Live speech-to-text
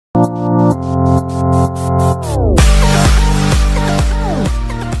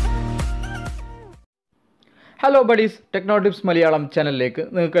Hello buddies, Technotips Malayalam channel-ലേക്ക്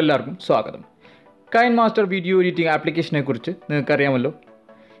നിങ്ങൾക്ക് എല്ലാവർക്കും സ്വാഗതം. Kinemaster വീഡിയോ എഡിറ്റിംഗ് ആപ്ലിക്കേഷനെ കുറിച്ച് നിങ്ങൾക്ക് അറിയാമല്ലോ.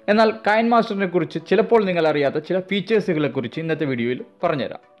 എന്നാൽ Kinemasterനെ കുറിച്ച് ചിലപ്പോൾ നിങ്ങൾ അറിയാത്ത ചില ഫീച്ചേഴ്സുകളെ കുറിച്ച് ഇന്നത്തെ വീഡിയോയിൽ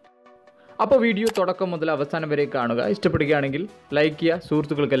പറഞ്ഞുതരാം. അപ്പോൾ വീഡിയോ തുടക്കം മുതൽ അവസാനം വരെ കാണുക. ഇഷ്ടപ്പെടുകയാണെങ്കിൽ ലൈക്ക് ചെയ്യുക,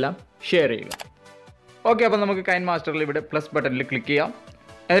 സുഹൃത്തുക്കൾക്കെല്ലാം ഷെയർ ചെയ്യുക. ഓക്കെ, അപ്പോൾ നമുക്ക് Kinemasterൽ ഇവിടെ പ്ലസ് ബട്ടണിൽ ക്ലിക്ക് ചെയ്യാം.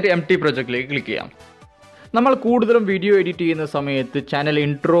 എന്നിട്ട് എംപ്റ്റി പ്രൊജക്റ്റിലേക്ക് ക്ലിക്ക് ചെയ്യാം. നമ്മൾ കൂടുതലും വീഡിയോ എഡിറ്റ് ചെയ്യുന്ന സമയത്ത് ചാനൽ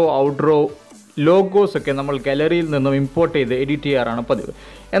ഇൻട്രോ, ഔട്ട്രോ, ലോഗോസ് ഒക്കെ നമ്മൾ ഗാലറിയിൽ നിന്നും ഇമ്പോർട്ട് ചെയ്ത് എഡിറ്റ് ചെയ്യാറാണ് പതിവ്.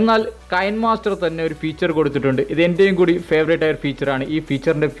 എന്നാൽ Kinemaster തന്നെ ഒരു ഫീച്ചർ കൊടുത്തിട്ടുണ്ട്. ഇത് എൻ്റെയും കൂടി ഫേവറേറ്റ് ആയ ഫീച്ചറാണ്. ഈ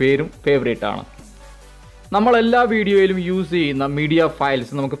ഫീച്ചറിൻ്റെ പേരും ഫേവറേറ്റ് ആണ്. നമ്മളെല്ലാ വീഡിയോയിലും യൂസ് ചെയ്യുന്ന മീഡിയ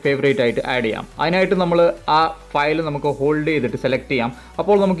ഫയൽസ് നമുക്ക് ഫേവറേറ്റ് ആയിട്ട് ആഡ് ചെയ്യാം. അതിനായിട്ട് നമ്മൾ ആ ഫയൽ നമുക്ക് ഹോൾഡ് ചെയ്തിട്ട് സെലക്ട് ചെയ്യാം.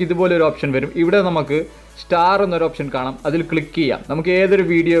 അപ്പോൾ നമുക്ക് ഇതുപോലെ ഒരു ഓപ്ഷൻ വരും. ഇവിടെ നമുക്ക് സ്റ്റാർ എന്നൊരു ഓപ്ഷൻ കാണാം. അതിൽ ക്ലിക്ക് ചെയ്യാം. നമുക്ക് ഏതൊരു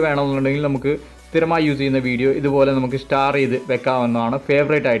വീഡിയോ വേണമെന്നുണ്ടെങ്കിൽ നമുക്ക് സ്ഥിരമായി യൂസ് ചെയ്യുന്ന വീഡിയോ ഇതുപോലെ നമുക്ക് സ്റ്റാർ ചെയ്ത് വെക്കാവുന്നതാണ്,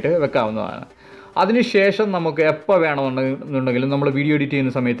 ഫേവറേറ്റ് ആയിട്ട് വെക്കാവുന്നതാണ്. അതിനുശേഷം നമുക്ക് എപ്പോൾ വേണമെന്നുണ്ടെങ്കിലും നമ്മൾ വീഡിയോ എഡിറ്റ്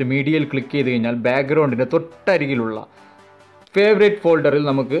ചെയ്യുന്ന സമയത്ത് മീഡിയയിൽ ക്ലിക്ക് ചെയ്ത് കഴിഞ്ഞാൽ ബാക്ക്ഗ്രൗണ്ടിൻ്റെ തൊട്ടരികിലുള്ള ഫേവറേറ്റ് ഫോൾഡറിൽ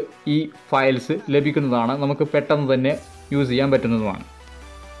നമുക്ക് ഈ ഫയൽസ് ലഭിക്കുന്നതാണ്. നമുക്ക് പെട്ടെന്ന് തന്നെ യൂസ് ചെയ്യാൻ പറ്റുന്നതുമാണ്.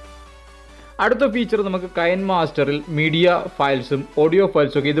 അടുത്ത ഫീച്ചർ നമുക്ക് Kinemasterൽ മീഡിയ ഫയൽസും ഓഡിയോ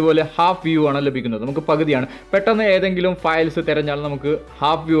ഫയൽസും ഒക്കെ ഇതുപോലെ ഹാഫ് വ്യൂ ആണ് ലഭിക്കുന്നത്. നമുക്ക് പകുതിയാണ്. പെട്ടെന്ന് ഏതെങ്കിലും ഫയൽസ് തിരഞ്ഞാൽ നമുക്ക്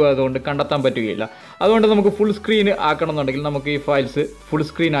ഹാഫ് വ്യൂ ആയതുകൊണ്ട് കണ്ടെത്താൻ പറ്റുകയില്ല. അതുകൊണ്ട് നമുക്ക് ഫുൾ സ്ക്രീൻ ആക്കണമെന്നുണ്ടെങ്കിൽ നമുക്ക് ഈ ഫയൽസ് ഫുൾ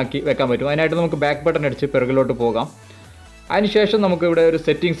സ്ക്രീൻ ആക്കി വെക്കാൻ പറ്റും. അതിനായിട്ട് നമുക്ക് ബാക്ക് ബട്ടൺ അടിച്ച് പിറകിലോട്ട് പോകാം. അതിനുശേഷം നമുക്ക് ഇവിടെ ഒരു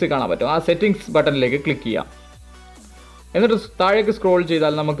സെറ്റിങ്സ് കാണാൻ പറ്റും. ആ സെറ്റിങ്സ് ബട്ടണിലേക്ക് ക്ലിക്ക് ചെയ്യാം. എന്നിട്ട് താഴേക്ക് സ്ക്രോൾ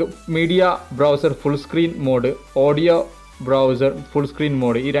ചെയ്താൽ നമുക്ക് media browser full screen mode, audio browser full screen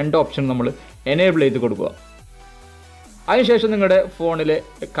mode, ഈ രണ്ട് ഓപ്ഷൻ നമ്മൾ എനേബിൾ ചെയ്ത് കൊടുക്കുക. അതിനുശേഷം നിങ്ങളുടെ ഫോണിലെ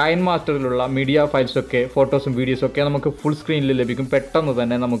Kinemasterലുള്ള മീഡിയ ഫയൽസൊക്കെ, ഫോട്ടോസും വീഡിയോസും ഒക്കെ നമുക്ക് ഫുൾ സ്ക്രീനിൽ ലഭിക്കും. പെട്ടെന്ന്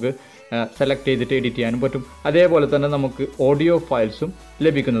തന്നെ നമുക്ക് സെലക്ട് ചെയ്തിട്ട് എഡിറ്റ് ചെയ്യാനും പറ്റും. അതേപോലെ തന്നെ നമുക്ക് ഓഡിയോ ഫയൽസും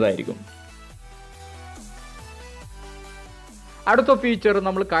ലഭിക്കുന്നതായിരിക്കും. അടുത്ത ഫീച്ചർ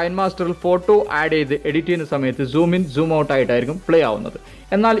നമ്മൾ Kinemasterൽ ഫോട്ടോ ആഡ് ചെയ്ത് എഡിറ്റ് ചെയ്യുന്ന സമയത്ത് സൂം ഇൻ, സൂം ഔട്ട് ആയിട്ടായിരിക്കും പ്ലേ ആവുന്നത്.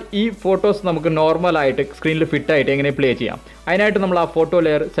 എന്നാൽ ഈ ഫോട്ടോസ് നമുക്ക് നോർമലായിട്ട് സ്ക്രീനിൽ ഫിറ്റായിട്ട് എങ്ങനെ പ്ലേ ചെയ്യാം? അതിനായിട്ട് നമ്മൾ ആ ഫോട്ടോ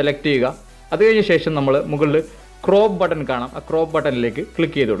ലെയർ സെലക്ട് ചെയ്യുക. അത് കഴിഞ്ഞ ശേഷം നമ്മൾ മുകളിൽ ക്രോപ്പ് ബട്ടൺ കാണാം. ആ ക്രോപ്പ് ബട്ടണിലേക്ക്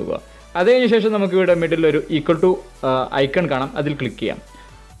ക്ലിക്ക് ചെയ്ത് കൊടുക്കുക. അത് കഴിഞ്ഞ ശേഷം നമുക്ക് ഇവിടെ മിഡിൽ ഒരു ഈക്വൽ ടു ഐക്കൺ കാണാം. അതിൽ ക്ലിക്ക് ചെയ്യാം.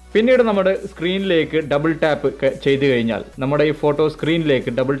 പിന്നീട് നമ്മുടെ സ്ക്രീനിലേക്ക് ഡബിൾ ടാപ്പ് ചെയ്ത് കഴിഞ്ഞാൽ, നമ്മുടെ ഈ ഫോട്ടോ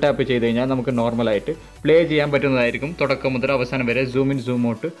സ്ക്രീനിലേക്ക് ഡബിൾ ടാപ്പ് ചെയ്ത് കഴിഞ്ഞാൽ നമുക്ക് നോർമലായിട്ട് പ്ലേ ചെയ്യാൻ പറ്റുന്നതായിരിക്കും. തുടക്കം മുതൽ അവസാനം വരെ സൂം ഇൻ, സൂം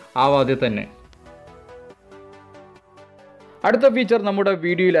ഔട്ട് ആവാതെ തന്നെ. അടുത്ത ഫീച്ചർ നമ്മുടെ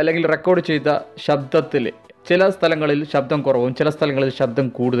വീഡിയോയിൽ അല്ലെങ്കിൽ റെക്കോർഡ് ചെയ്ത ശബ്ദത്തിൽ ചില സ്ഥലങ്ങളിൽ ശബ്ദം കുറവും ചില സ്ഥലങ്ങളിൽ ശബ്ദം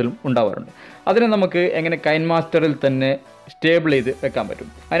കൂടുതലും ഉണ്ടാവാറുണ്ട്. അതിനെ നമുക്ക് എങ്ങനെ Kinemasterൽ തന്നെ സ്റ്റേബിൾ ചെയ്ത് വെക്കാൻ പറ്റും?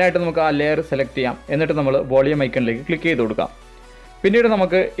 അതിനായിട്ട് നമുക്ക് ആ ലെയർ സെലക്ട് ചെയ്യാം. എന്നിട്ട് നമ്മൾ വോളിയം ഐക്കണിലേക്ക് ക്ലിക്ക് ചെയ്ത് കൊടുക്കാം. പിന്നീട്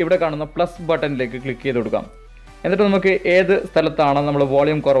നമുക്ക് ഇവിടെ കാണുന്ന പ്ലസ് ബട്ടണിലേക്ക് ക്ലിക്ക് ചെയ്ത് കൊടുക്കാം. എന്നിട്ട് നമുക്ക് ഏത് സ്ഥലത്താണ് നമ്മൾ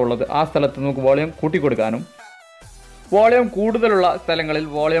വോളിയം കുറവുള്ളത് ആ സ്ഥലത്ത് നമുക്ക് വോളിയം കൂട്ടി കൊടുക്കാനും, വോളിയം കൂടുതലുള്ള സ്ഥലങ്ങളിൽ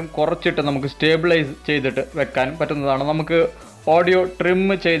വോളിയം കുറച്ചിട്ട് നമുക്ക് സ്റ്റേബിളൈസ് ചെയ്തിട്ട് വെക്കാനും പറ്റുന്നതാണ്. നമുക്ക് ഓഡിയോ ട്രിം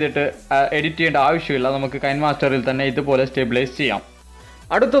ചെയ്തിട്ട് എഡിറ്റ് ചെയ്യേണ്ട ആവശ്യമില്ല. നമുക്ക് Kinemasterൽ തന്നെ ഇതുപോലെ സ്റ്റേബിളൈസ് ചെയ്യാം.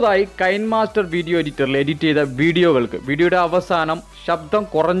 അടുത്തതായി Kinemaster വീഡിയോ എഡിറ്ററിൽ എഡിറ്റ് ചെയ്ത വീഡിയോകൾക്ക് വീഡിയോയുടെ അവസാനം ശബ്ദം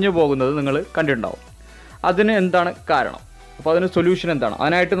കുറഞ്ഞു പോകുന്നത് നിങ്ങൾ കണ്ടിട്ടുണ്ടാവും. അതിന് എന്താണ് കാരണം? അപ്പോൾ അതിന് സൊല്യൂഷൻ എന്താണ്?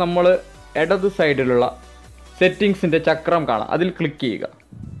 അതിനായിട്ട് നമ്മൾ ഇടത് സൈഡിലുള്ള സെറ്റിങ്സിൻ്റെ ചക്രം കാണാം. അതിൽ ക്ലിക്ക് ചെയ്യുക.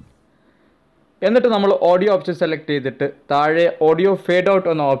 എന്നിട്ട് നമ്മൾ ഓഡിയോ ഓപ്ഷൻ സെലക്ട് ചെയ്തിട്ട് താഴെ ഓഡിയോ ഫേഡ് ഔട്ട്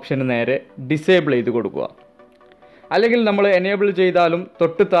എന്ന ഓപ്ഷന് നേരെ ഡിസേബിൾ ചെയ്ത് കൊടുക്കുക. അല്ലെങ്കിൽ നമ്മൾ എനേബിൾ ചെയ്താലും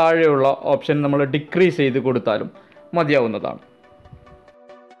തൊട്ട് താഴെയുള്ള ഓപ്ഷൻ നമ്മൾ ഡിക്രീസ് ചെയ്ത് കൊടുത്താലും മതിയാവുന്നതാണ്.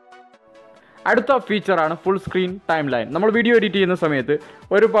 അടുത്ത ഫീച്ചറാണ് ഫുൾ സ്ക്രീൻ ടൈം ലൈൻ. നമ്മൾ വീഡിയോ എഡിറ്റ് ചെയ്യുന്ന സമയത്ത്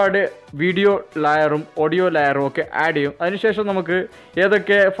ഒരുപാട് വീഡിയോ ലെയറും ഓഡിയോ ലെയറും ഒക്കെ ആഡ് ചെയ്യും. അതിനുശേഷം നമുക്ക്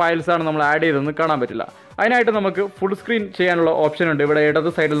ഏതൊക്കെ ഫയൽസാണ് നമ്മൾ ആഡ് ചെയ്തതെന്ന് കാണാൻ പറ്റില്ല. അതിനായിട്ട് നമുക്ക് ഫുൾ സ്ക്രീൻ ചെയ്യാനുള്ള ഓപ്ഷൻ ഉണ്ട്. ഇവിടെ ഇടത്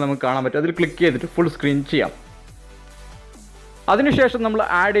സൈഡിൽ നമുക്ക് കാണാൻ പറ്റും. അതിൽ ക്ലിക്ക് ചെയ്തിട്ട് ഫുൾ സ്ക്രീൻ ചെയ്യാം. അതിനുശേഷം നമ്മൾ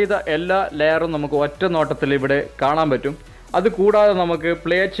ആഡ് ചെയ്ത എല്ലാ ലെയറും നമുക്ക് ഒറ്റ നോട്ടത്തിൽ ഇവിടെ കാണാൻ പറ്റും. അതുകൂടാതെ നമുക്ക്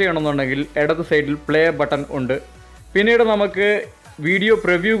പ്ലേ ചെയ്യണമെന്നുണ്ടെങ്കിൽ ഇടത് സൈഡിൽ പ്ലേ ബട്ടൺ ഉണ്ട്. പിന്നീട് നമുക്ക് വീഡിയോ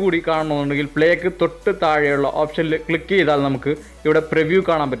പ്രിവ്യൂ കൂടി കാണണമെന്നുണ്ടെങ്കിൽ പ്ലേക്ക് തൊട്ട് താഴെയുള്ള ഓപ്ഷനിൽ ക്ലിക്ക് ചെയ്താൽ നമുക്ക് ഇവിടെ പ്രിവ്യൂ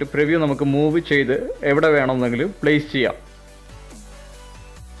കാണാൻ പറ്റും. പ്രിവ്യൂ നമുക്ക് മൂവ് ചെയ്ത് എവിടെ വേണമെന്നെങ്കിലും പ്ലേസ് ചെയ്യാം.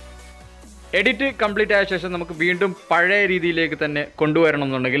 എഡിറ്റ് കംപ്ലീറ്റ് ആയ ശേഷം നമുക്ക് വീണ്ടും പഴയ രീതിയിലേക്ക് തന്നെ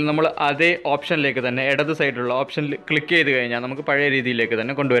കൊണ്ടുവരണമെന്നുണ്ടെങ്കിൽ നമ്മൾ അതേ ഓപ്ഷനിലേക്ക് തന്നെ ഇടത് സൈഡിലുള്ള ഓപ്ഷനിൽ ക്ലിക്ക് ചെയ്ത് കഴിഞ്ഞാൽ നമുക്ക് പഴയ രീതിയിലേക്ക്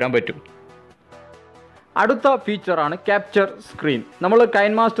തന്നെ കൊണ്ടുവരാൻ പറ്റും. അടുത്ത ഫീച്ചറാണ് ക്യാപ്ചർ സ്ക്രീൻ. നമ്മൾ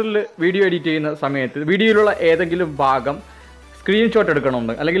Kinemasterൽ വീഡിയോ എഡിറ്റ് ചെയ്യുന്ന സമയത്ത് വീഡിയോയിലുള്ള ഏതെങ്കിലും ഭാഗം സ്ക്രീൻഷോട്ട്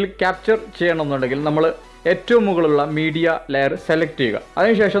എടുക്കണമെന്നുണ്ടെങ്കിൽ അല്ലെങ്കിൽ ക്യാപ്ചർ ചെയ്യണമെന്നുണ്ടെങ്കിൽ നമ്മൾ ഏറ്റവും മുകളിലുള്ള മീഡിയ ലെയർ സെലക്ട് ചെയ്യുക.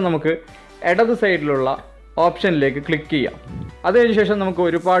 അതിനുശേഷം നമുക്ക് ഇടത് സൈഡിലുള്ള ഓപ്ഷനിലേക്ക് ക്ലിക്ക് ചെയ്യാം. അതിനുശേഷം നമുക്ക്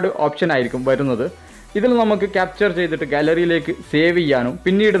ഒരുപാട് ഓപ്ഷൻ ആയിരിക്കും വരുന്നത്. ഇതിൽ നമുക്ക് ക്യാപ്ചർ ചെയ്തിട്ട് ഗാലറിയിലേക്ക് സേവ് ചെയ്യാനും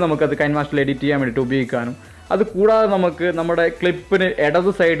പിന്നീട് നമുക്കത് Kinemasterൽ എഡിറ്റ് ചെയ്യാൻ വേണ്ടിയിട്ട് ഉപയോഗിക്കാനും അത് കൂടാതെ നമുക്ക് നമ്മുടെ ക്ലിപ്പിന്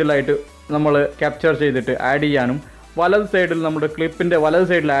ഇടത് സൈഡിലായിട്ട് നമ്മൾ ക്യാപ്ചർ ചെയ്തിട്ട് ആഡ് ചെയ്യാനും വലത് സൈഡിൽ നമ്മുടെ ക്ലിപ്പിൻ്റെ വലത്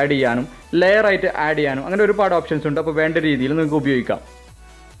സൈഡിൽ ആഡ് ചെയ്യാനും ലെയറായിട്ട് ആഡ് ചെയ്യാനും അങ്ങനെ ഒരുപാട് ഓപ്ഷൻസ് ഉണ്ട്. അപ്പോൾ വേണ്ട രീതിയിൽ നിങ്ങൾക്ക് ഉപയോഗിക്കാം.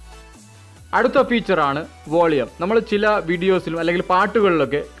 അടുത്ത ഫീച്ചറാണ് വോളിയം. നമ്മൾ ചില വീഡിയോസിലും അല്ലെങ്കിൽ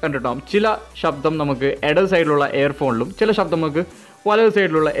പാട്ടുകളിലൊക്കെ കണ്ടിട്ടാവും ചില ശബ്ദം നമുക്ക് ഇടത് സൈഡിലുള്ള ഇയർഫോണിലും ചില ശബ്ദം നമുക്ക് വലത്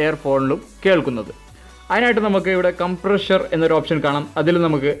സൈഡിലുള്ള ഇയർഫോണിലും കേൾക്കുന്നത്. അതിനായിട്ട് നമുക്ക് ഇവിടെ കംപ്രഷർ എന്നൊരു ഓപ്ഷൻ കാണാം. അതിൽ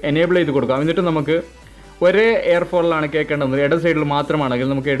നമുക്ക് എനേബിൾ ചെയ്ത് കൊടുക്കാം. എന്നിട്ട് നമുക്ക് ഒരേ ഇയർഫോണിലാണ് കേൾക്കേണ്ടത് ഇടത് സൈഡിൽ മാത്രമാണെങ്കിൽ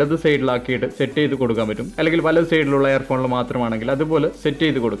നമുക്ക് ഇടത് സൈഡിലാക്കിയിട്ട് സെറ്റ് ചെയ്ത് കൊടുക്കാൻ പറ്റും. അല്ലെങ്കിൽ വലത് സൈഡിലുള്ള ഇയർഫോണിൽ മാത്രമാണെങ്കിൽ അതുപോലെ സെറ്റ്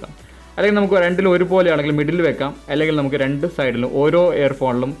ചെയ്ത് കൊടുക്കാം. അല്ലെങ്കിൽ നമുക്ക് രണ്ടിലും ഒരുപോലെയാണെങ്കിൽ മിഡിൽ വെക്കാം. അല്ലെങ്കിൽ നമുക്ക് രണ്ട് സൈഡിലും ഓരോ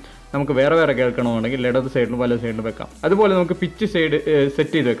ഇയർഫോണിലും നമുക്ക് വേറെ വേറെ കേൾക്കണമെന്നുണ്ടെങ്കിൽ ഇടത് സൈഡിലും വലത് സൈഡിലും വെക്കാം. അതുപോലെ നമുക്ക് പിച്ച് സൈഡ്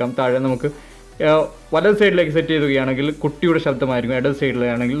സെറ്റ് ചെയ്ത് വെക്കാം. താഴെ നമുക്ക് വലത് സൈഡിലേക്ക് സെറ്റ് ചെയ്യുകയാണെങ്കിൽ കുട്ടിയുടെ ശബ്ദമായിരിക്കും. ഇടത്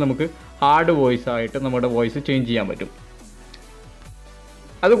സൈഡിലാണെങ്കിൽ നമുക്ക് ഹാർഡ് വോയിസ് ആയിട്ട് നമ്മുടെ വോയിസ് ചേഞ്ച് ചെയ്യാൻ പറ്റും.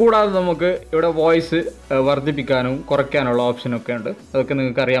 അതുകൂടാതെ നമുക്ക് ഇവിടെ വോയിസ് വർദ്ധിപ്പിക്കാനും കുറയ്ക്കാനുള്ള ഓപ്ഷനൊക്കെ ഉണ്ട്. അതൊക്കെ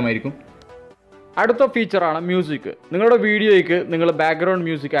നിങ്ങൾക്ക് അറിയാമായിരിക്കും. അടുത്ത ഫീച്ചറാണ് മ്യൂസിക്. നിങ്ങളുടെ വീഡിയോയ്ക്ക് നിങ്ങൾ ബാക്ക്ഗ്രൗണ്ട്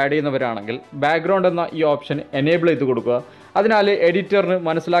മ്യൂസിക് ആഡ് ചെയ്യുന്നവരാണെങ്കിൽ ബാക്ക്ഗ്രൗണ്ട് എന്ന ഈ ഓപ്ഷൻ എനേബിൾ ചെയ്ത് കൊടുക്കുക. അതിനാൽ എഡിറ്ററിന്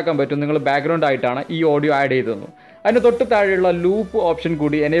മനസ്സിലാക്കാൻ പറ്റും നിങ്ങൾ ബാക്ക്ഗ്രൗണ്ട് ആയിട്ടാണ് ഈ ഓഡിയോ ആഡ് ചെയ്തതെന്ന്. അതിന് തൊട്ട് താഴെയുള്ള ലൂപ്പ് ഓപ്ഷൻ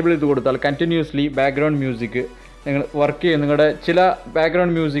കൂടി എനേബിൾ ചെയ്ത് കൊടുത്താൽ കണ്ടിന്യൂസ്ലി ബാക്ക്ഗ്രൗണ്ട് മ്യൂസിക് നിങ്ങൾ വർക്ക് ചെയ്യും. നിങ്ങളുടെ ചില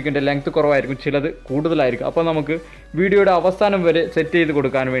ബാക്ക്ഗ്രൗണ്ട് മ്യൂസിക്കിൻ്റെ ലെങ്ത് കുറവായിരിക്കും, ചിലത് കൂടുതലായിരിക്കും. അപ്പോൾ നമുക്ക് വീഡിയോയുടെ അവസാനം വരെ സെറ്റ് ചെയ്ത്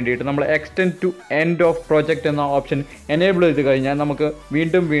കൊടുക്കാൻ വേണ്ടിയിട്ട് നമ്മൾ extend to end of project എന്ന ഓപ്ഷൻ എനേബിൾ ചെയ്ത് കഴിഞ്ഞാൽ നമുക്ക്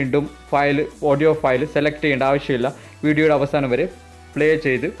വീണ്ടും ഓഡിയോ ഫയൽ സെലക്ട് ചെയ്യേണ്ട ആവശ്യമില്ല. വീഡിയോയുടെ അവസാനം വരെ പ്ലേ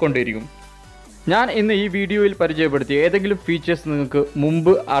ചെയ്ത് കൊണ്ടിരിക്കും. ഞാൻ ഇന്ന് ഈ വീഡിയോയിൽ പരിചയപ്പെടുത്തിയ ഏതെങ്കിലും ഫീച്ചേഴ്സ് നിങ്ങൾക്ക്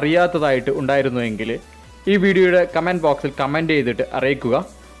മുമ്പ് അറിയാത്തതായിട്ട് ഉണ്ടായിരുന്നുവെങ്കിൽ ഈ വീഡിയോയുടെ കമൻറ്റ് ബോക്സിൽ കമൻറ്റ് ചെയ്തിട്ട് അറിയിക്കുക.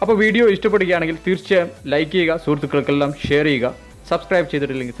 അപ്പോൾ വീഡിയോ ഇഷ്ടപ്പെടുകയാണെങ്കിൽ തീർച്ചയായും ലൈക്ക് ചെയ്യുക, സുഹൃത്തുക്കൾക്കെല്ലാം ഷെയർ ചെയ്യുക, സബ്സ്ക്രൈബ്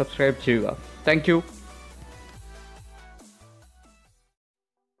ചെയ്തിട്ടില്ലെങ്കിൽ സബ്സ്ക്രൈബ് ചെയ്യുക. താങ്ക്